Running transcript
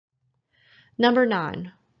Number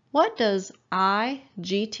 9. What does IGTTOS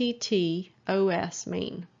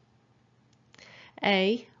mean?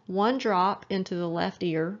 A. One drop into the left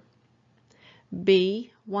ear.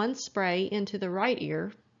 B. One spray into the right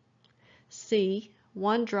ear. C.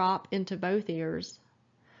 One drop into both ears.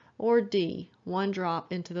 Or D. One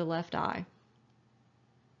drop into the left eye.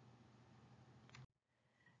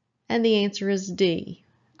 And the answer is D.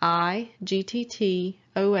 IGTTOS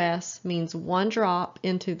means one drop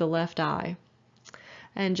into the left eye.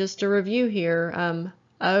 And just to review here,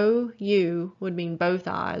 OU would mean both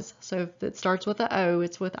eyes. So if it starts with a O,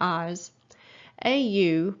 it's with eyes.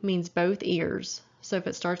 AU means both ears. So if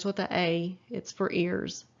it starts with a A, it's for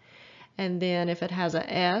ears. And then if it has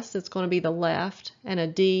a S, it's going to be the left, and a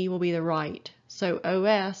D will be the right. So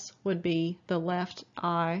OS would be the left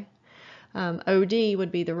eye. OD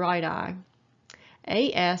would be the right eye.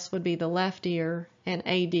 AS would be the left ear, and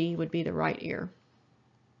AD would be the right ear.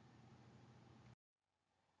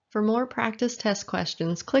 For more practice test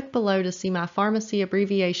questions, click below to see my Pharmacy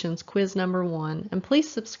Abbreviations Quiz number 1, and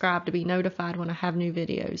please subscribe to be notified when I have new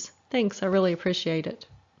videos. Thanks, I really appreciate it.